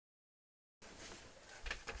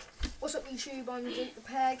What's up YouTube, I'm Jake the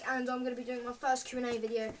Peg and I'm going to be doing my first Q&A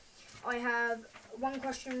video. I have one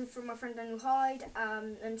question from my friend Daniel Hyde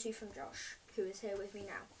and two from Josh, who is here with me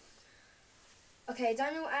now. Okay,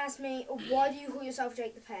 Daniel asked me, why do you call yourself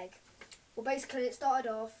Jake the Peg? Well, basically it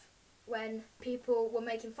started off when people were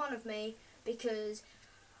making fun of me because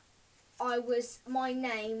my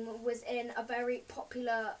name was in a very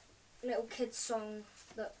popular little kids song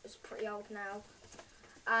that is pretty old now.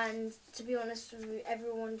 And to be honest with you,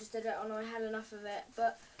 everyone just did it and I had enough of it.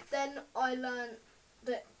 But then I learned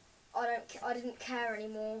that I didn't care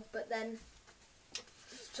anymore. But then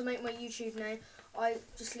to make my YouTube name, I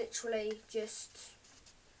just literally just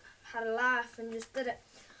had a laugh and just did it.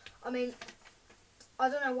 I mean, I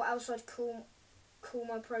don't know what else I'd call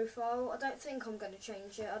my profile. I don't think I'm going to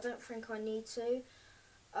change it. I don't think I need to.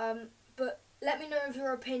 But let me know of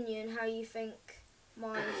your opinion, how you think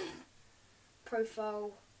my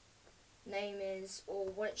profile name is or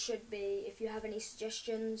what it should be, if you have any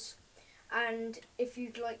suggestions, and if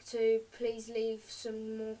you'd like to, please leave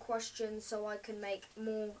some more questions so I can make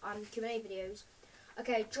more Q&A videos.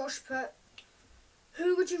 Okay, Josh put,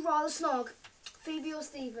 who would you rather snog, Phoebe or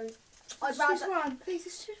Stephen? I'd rather choose one, please,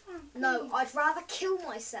 just choose one. Please. No, I'd rather kill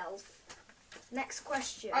myself. Next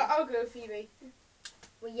question. I'll go with Phoebe.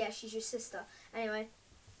 Well, yeah, she's your sister. Anyway,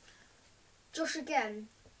 Josh again.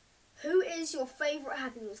 Who is your favourite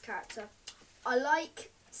Happy Wheels character? I like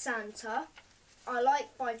Santa. I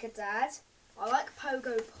like Biker Dad. I like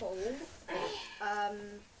Pogo Paul.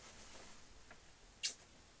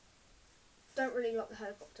 Don't really like the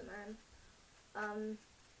Helicopter Man.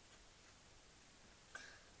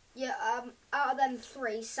 Out of them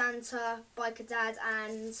three, Santa, Biker Dad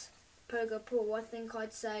and Pogo Paul, I think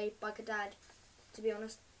I'd say Biker Dad, to be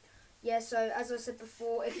honest. Yeah, so as I said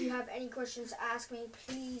before, if you have any questions to ask me,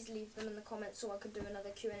 please leave them in the comments so I could do another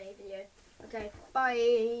Q&A video. Okay,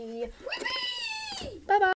 bye!